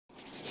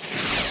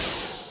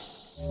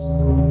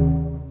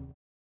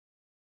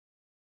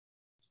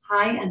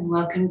Hi and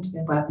welcome to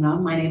the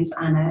webinar. My name is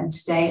Anna and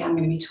today I'm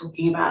going to be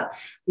talking about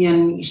the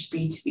Unleashed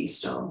B2B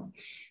store.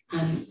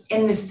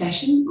 In this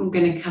session, I'm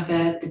going to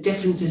cover the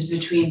differences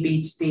between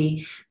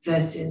B2B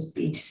versus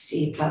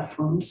B2C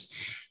platforms,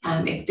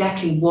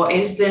 exactly what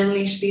is the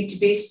Unleashed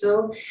B2B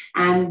store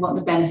and what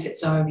the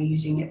benefits are of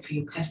using it for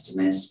your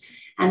customers.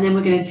 And then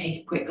we're going to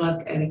take a quick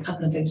look at a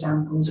couple of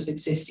examples of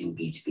existing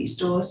B2B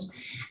stores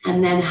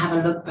and then have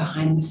a look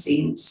behind the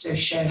scenes, so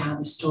show how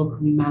the store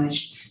can be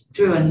managed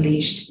through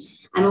Unleashed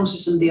and also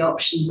some of the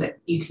options that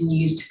you can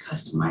use to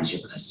customize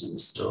your customer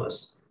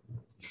stores.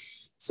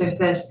 So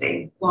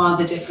firstly, what are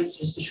the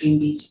differences between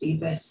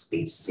B2B versus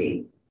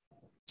B2C?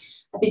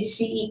 A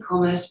B2C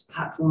e-commerce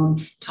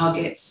platform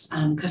targets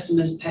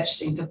customers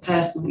purchasing for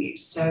personal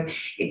use. So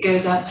it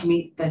goes out to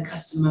meet the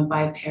customer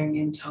by appearing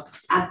in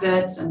targeted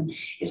adverts and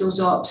is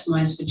also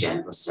optimized for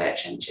general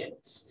search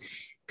engines.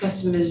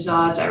 Customers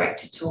are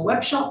directed to a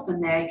web shop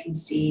and there you can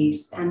see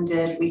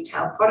standard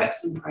retail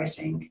products and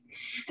pricing.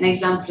 An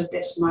example of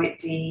this might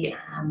be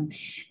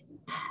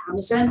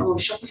Amazon or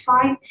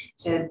Shopify.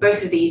 So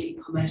both of these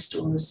e-commerce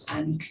stores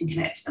you can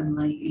connect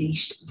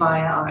Unleashed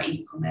via our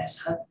e-commerce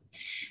hub.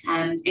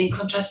 In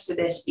contrast to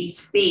this,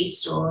 B2B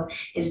store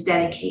is a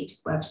dedicated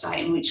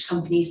website in which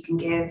companies can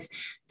give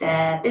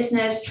their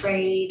business,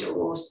 trade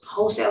or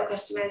wholesale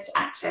customers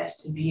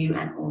access to view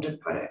and order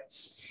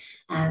products.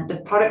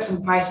 The products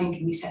and pricing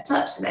can be set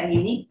up so they're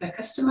unique per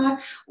customer,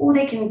 or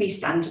they can be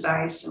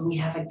standardized, and we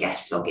have a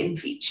guest login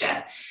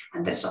feature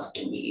and that's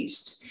often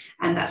used.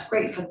 And that's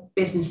great for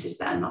businesses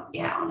that are not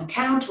yet on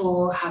account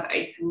or have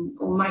open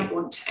or might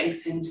want to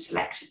open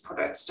selected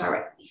products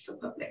directly for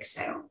public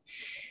sale.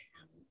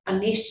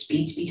 Unleashed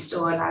B2B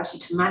store allows you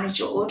to manage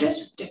your orders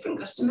with different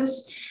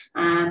customers,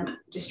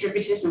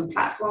 distributors and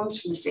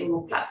platforms from a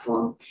single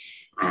platform.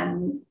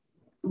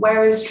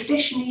 Whereas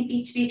traditionally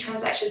B2B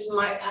transactions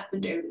might have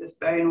happened over the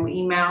phone or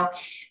email,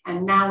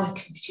 and now with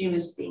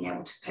consumers being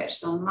able to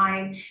purchase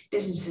online,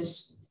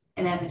 businesses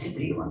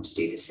inevitably want to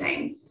do the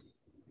same.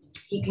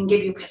 You can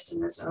give your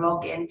customers a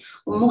login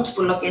or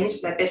multiple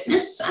logins for their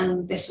business,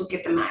 and this will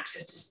give them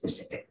access to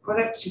specific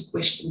products you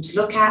wish them to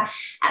look at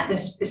the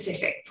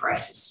specific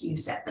prices you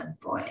set them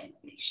for in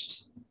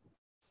Unleashed.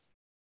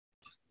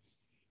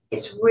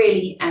 It's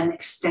really an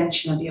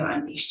extension of your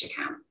Unleashed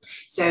account.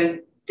 So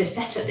the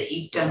setup that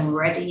you've done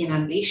already in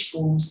Unleashed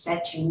will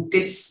set you in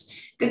good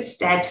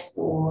stead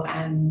for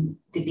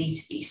the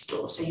B2B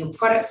store. So your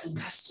products and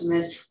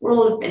customers will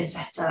all have been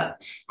set up,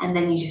 and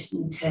then you just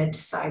need to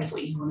decide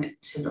what you want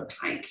it to look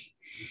like.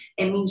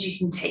 It means you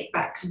can take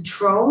back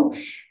control.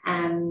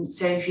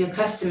 So if your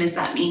customers,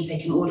 that means they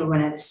can order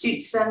whenever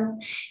suits them.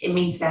 It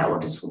means their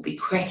orders will be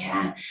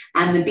quicker,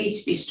 and the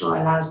B2B store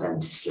allows them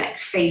to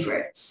select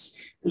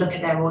favorites, look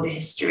at their order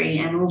history,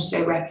 and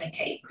also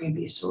replicate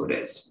previous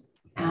orders.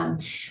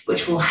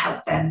 Which will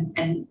help them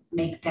and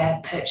make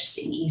their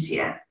purchasing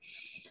easier.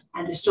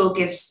 And the store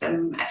gives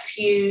them a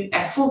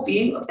full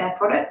view of their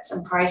products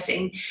and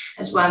pricing,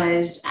 as well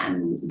as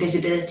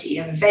visibility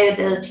of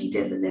availability,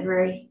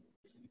 delivery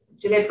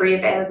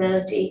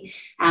availability,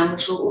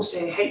 which will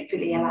also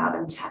hopefully allow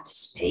them to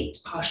anticipate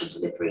partial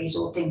deliveries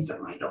or things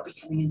that might not be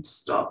coming into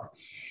stock.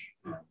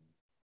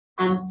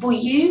 For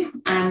you,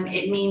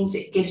 it means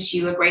it gives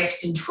you a greater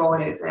control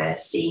over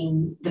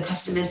seeing the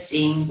customers,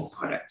 seeing what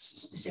products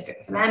are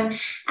specific for them,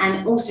 and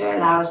it also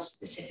allows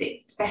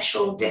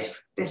special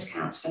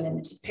discounts for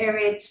limited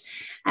periods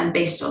and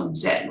based on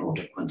certain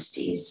order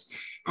quantities.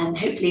 And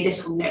hopefully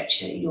this will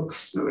nurture your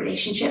customer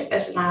relationship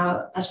as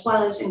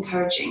well as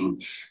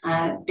encouraging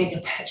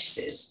bigger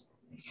purchases.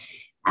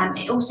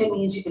 It also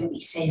means you're going to be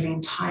saving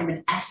time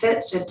and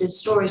effort. So the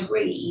store is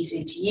really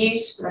easy to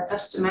use for the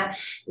customer.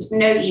 There's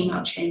no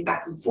email chain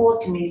back and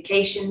forth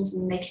communications,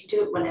 and they can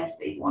do it whenever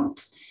they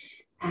want.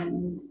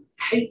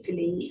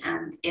 Hopefully,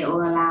 it will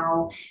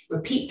allow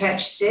repeat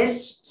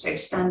purchases, so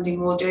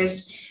standing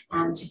orders,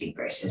 to be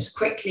processed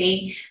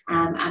quickly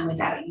and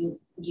without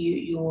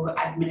your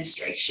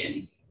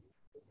administration.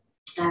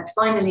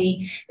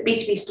 Finally, the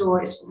B2B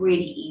store is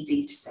really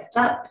easy to set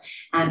up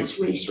and it's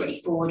really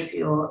straightforward for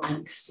your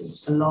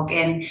customers to log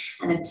in,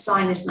 and the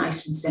design is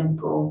nice and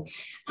simple.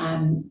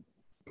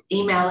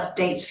 Email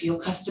updates for your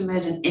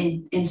customers and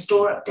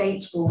in-store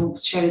updates will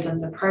show them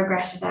the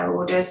progress of their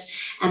orders,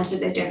 so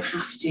they don't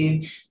have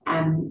to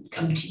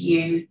come to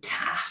you to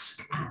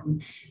ask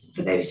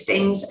for those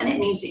things, and it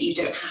means that you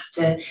don't have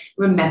to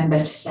remember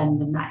to send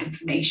them that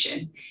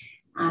information.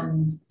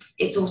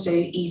 It's also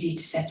easy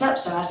to set up.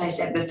 So as I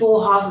said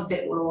before, half of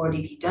it will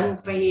already be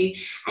done for you,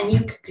 and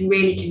you can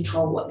really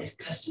control what the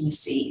customer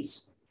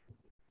sees.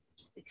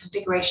 The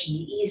configuration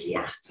you easily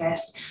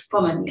accessed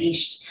from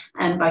Unleashed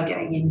by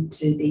going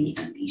into the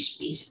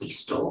Unleashed B2B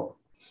store.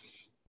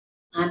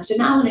 So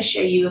now I'm going to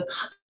show you a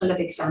couple of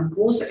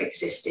examples of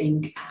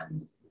existing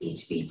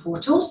B2B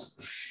portals.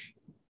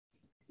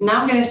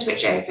 Now I'm going to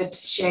switch over to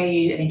show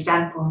you an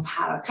example of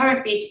how a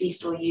current B2B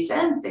store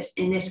user,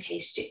 in this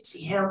case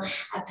Gypsy Hill,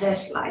 have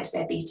personalized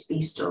their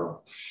B2B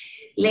store.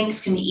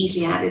 Links can be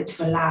easily added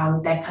to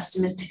allow their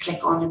customers to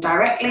click on a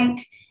direct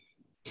link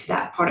to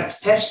that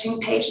product's purchasing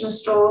page in the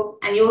store.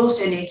 And you'll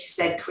also notice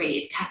they've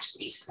created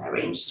categories for their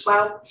range as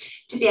well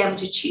to be able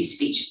to choose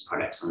featured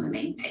products on the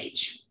main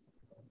page.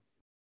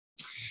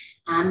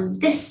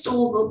 This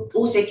store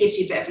also gives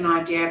you a bit of an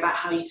idea about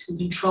how you can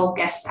control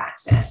guest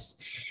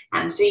access.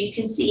 So you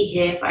can see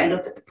here, if I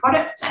look at the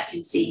products, I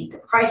can see the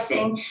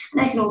pricing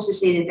and I can also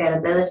see the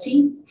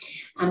availability,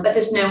 but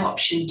there's no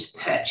option to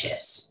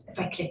purchase. If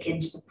I click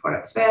into the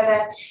product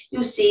further,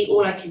 you'll see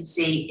all I can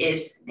see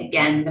is,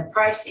 again, the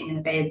pricing and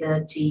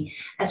availability,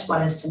 as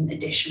well as some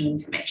additional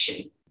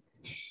information.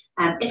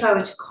 If I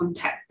were to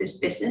contact this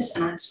business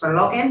and ask for a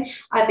login,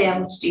 I'd be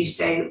able to do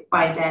so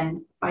by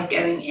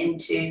going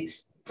into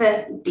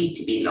the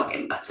B2B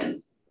login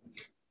button.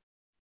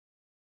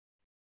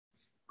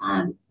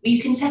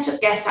 You can set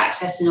up guest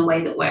access in a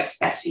way that works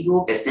best for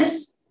your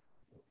business.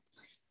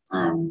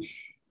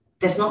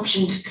 There's an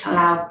option to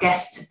allow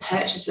guests to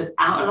purchase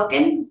without a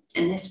login,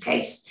 in this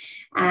case,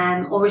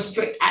 or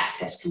restrict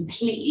access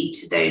completely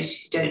to those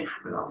who don't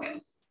have a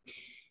login.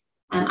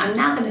 I'm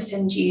now going to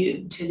send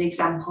you to an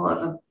example of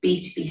a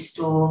B2B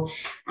store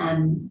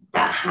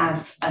that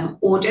have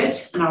ordered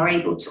and are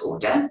able to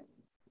order.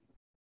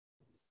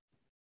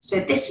 So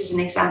this is an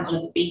example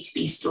of a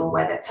B2B store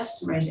where the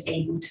customer is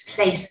able to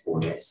place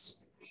orders.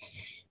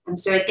 And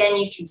so again,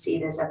 you can see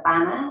there's a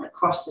banner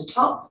across the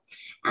top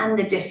and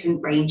the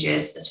different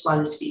ranges as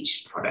well as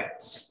featured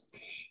products.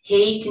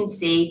 Here you can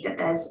see that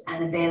there's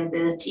an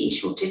availability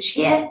shortage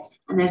here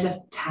and there's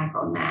a tag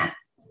on there.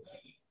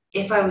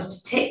 If I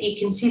was to tick, you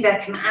can see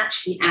that I can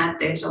actually add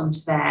those onto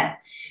there.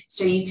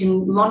 So you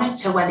can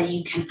monitor whether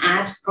you can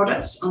add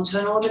products onto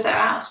an order that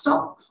are out of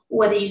stock or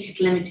whether you could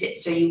limit it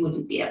so you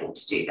wouldn't be able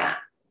to do that.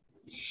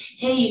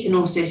 Here you can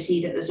also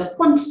see that there's a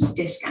quantity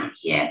discount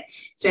here.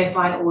 So if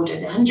I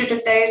ordered 100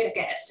 of those, I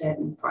get a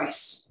certain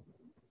price.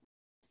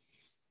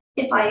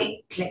 If I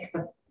click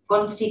the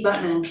quantity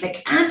button and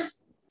click add,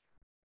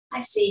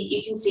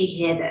 you can see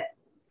here that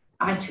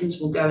items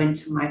will go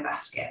into my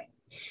basket.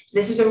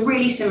 This is a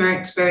really similar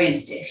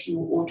experience to if you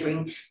were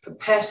ordering for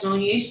personal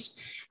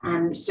use.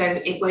 So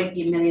it won't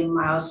be a million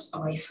miles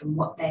away from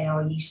what they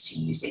are used to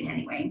using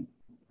anyway.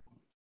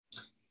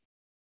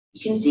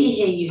 You can see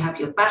here you have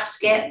your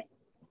basket,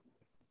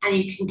 and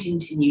you can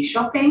continue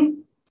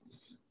shopping.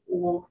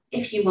 Or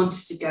if you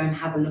wanted to go and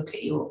have a look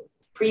at your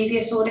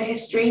previous order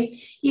history,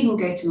 you can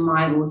go to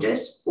My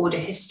Orders, Order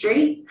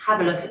History, have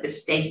a look at the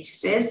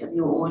statuses of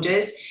your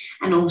orders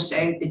and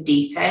also the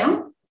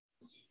detail.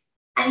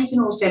 And you can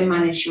also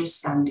manage your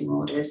standing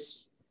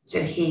orders.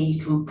 So here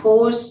you can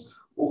pause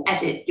or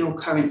edit your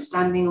current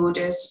standing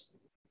orders.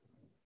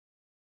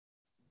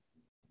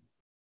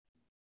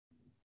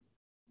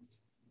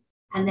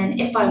 And then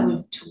if I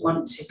were to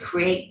want to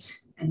create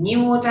a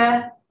new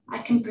order, I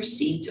can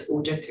proceed to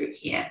order through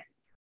here.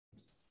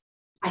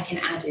 I can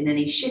add in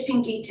any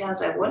shipping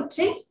details I want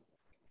to,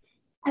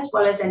 as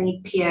well as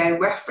any PO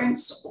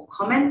reference or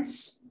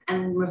comments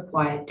and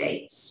required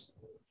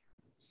dates.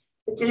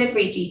 The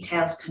delivery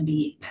details can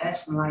be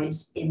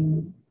personalized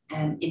in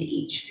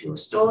each of your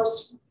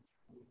stores.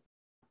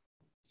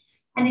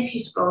 And if you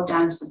scroll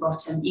down to the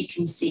bottom, you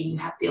can see you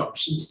have the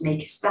option to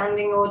make a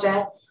standing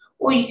order,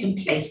 or you can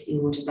place the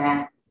order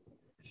there.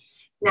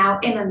 Now,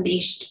 in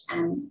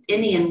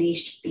the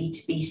Unleashed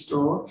B2B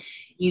store,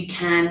 you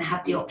can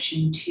have the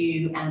option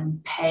to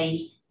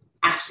pay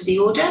after the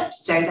order.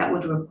 So that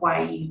would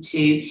require you to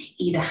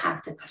either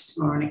have the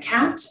customer on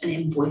account and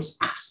invoice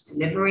after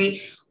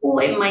delivery,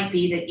 or it might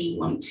be that you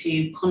want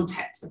to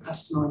contact the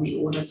customer when the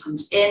order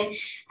comes in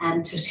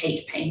and to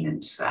take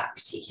payment for that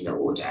particular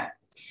order.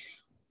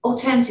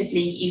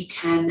 Alternatively, you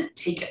can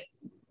take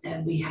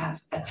we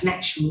have a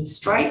connection with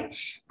Stripe,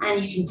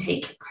 and you can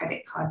take a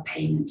credit card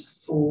payment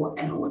for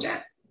an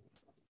order.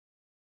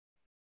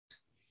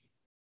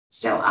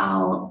 So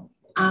I'll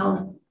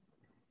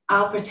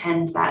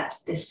pretend that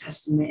this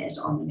customer is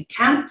on an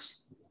account.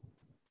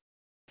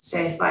 So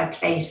if I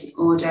place an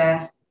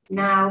order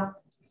now,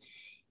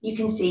 you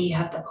can see you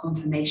have the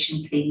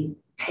confirmation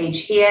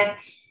page here,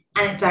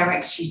 and it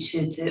directs you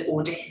to the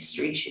order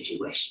history should you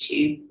wish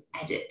to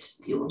edit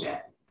the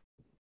order.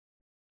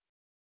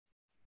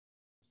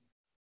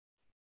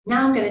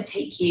 Now I'm going to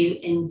take you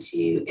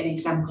into an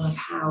example of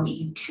how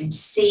you can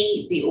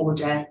see the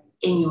order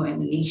in your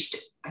Unleashed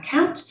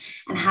account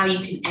and how you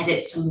can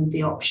edit some of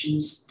the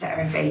options that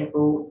are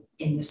available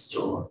in the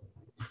store.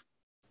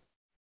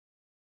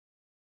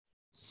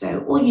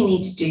 So all you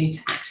need to do to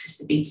access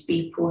the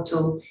B2B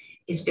portal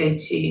is go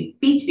to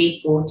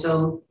B2B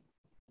portal,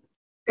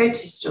 go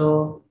to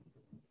store,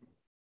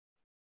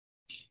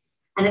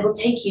 and it will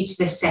take you to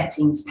the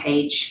settings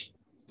page.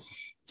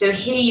 So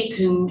here you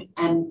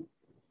can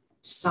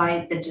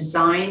decide the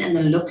design and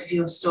the look of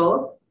your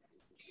store.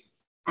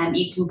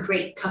 You can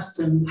create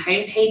custom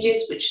home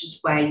pages, which is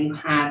where you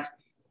have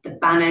the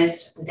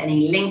banners with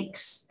any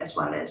links, as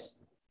well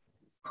as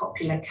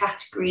popular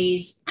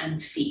categories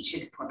and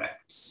featured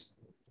products.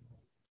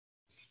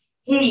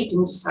 Here you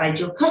can decide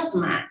your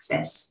customer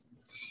access.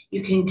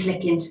 You can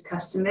click into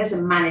customers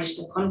and manage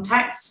the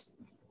contacts.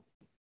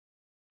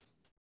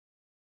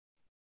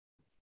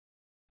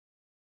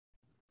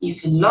 You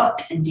can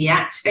lock and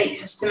deactivate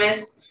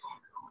customers,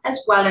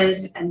 as well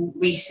as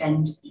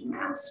resend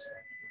emails.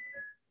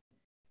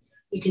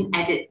 You can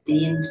edit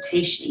the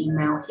invitation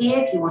email here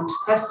if you want to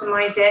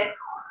customize it.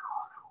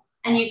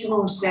 And you can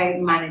also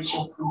manage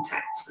your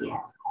contacts here.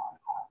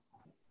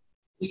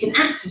 You can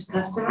act as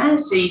customer,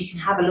 so you can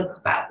have a look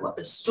about what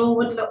the store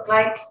would look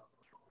like,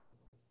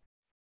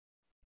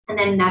 and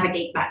then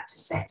navigate back to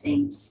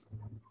settings.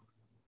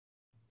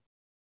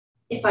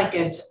 If I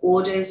go to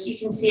orders, you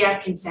can see I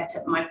can set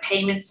up my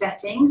payment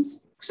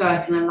settings, so I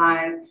can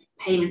allow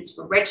payments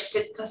for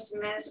registered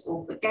customers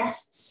or for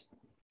guests,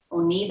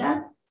 or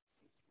neither.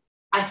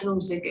 I can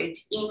also go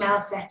to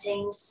email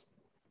settings.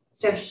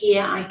 So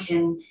here I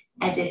can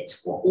edit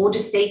what order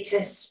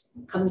status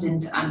comes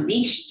into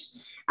Unleashed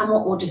and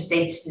what order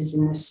status is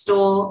in the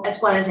store, as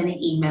well as any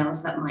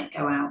emails that might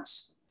go out.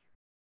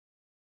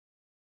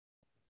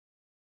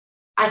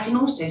 I can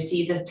also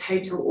see the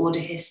total order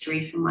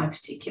history from my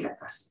particular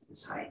custom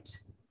site.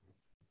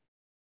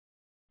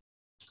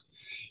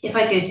 If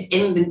I go to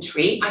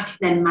inventory, I can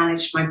then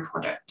manage my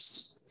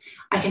products.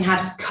 I can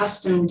have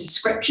custom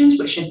descriptions,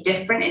 which are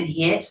different in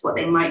here to what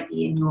they might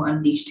be in your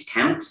Unleashed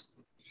account.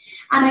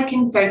 And I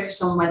can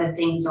focus on whether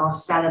things are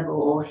sellable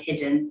or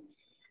hidden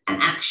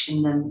and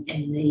action them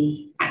in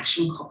the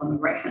action cog on the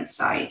right-hand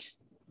side.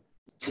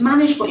 To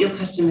manage what your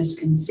customers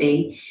can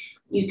see,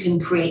 you can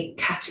create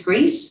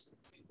categories,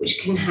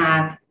 which can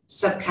have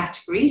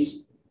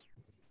subcategories,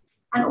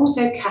 and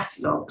also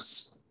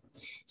catalogs.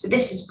 So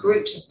this is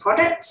groups of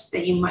products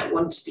that you might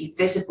want to be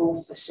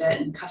visible for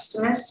certain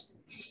customers.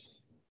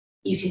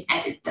 You can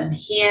edit them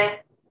here,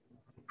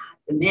 add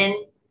them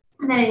in,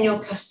 and then in your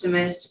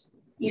customers,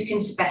 you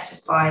can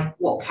specify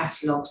what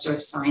catalogs are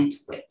assigned to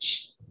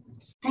which.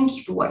 Thank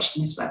you for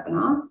watching this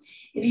webinar.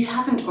 If you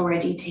haven't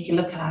already, take a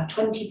look at our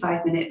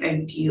 25-minute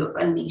overview of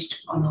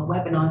Unleashed on our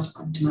Webinars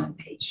on Demand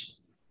page.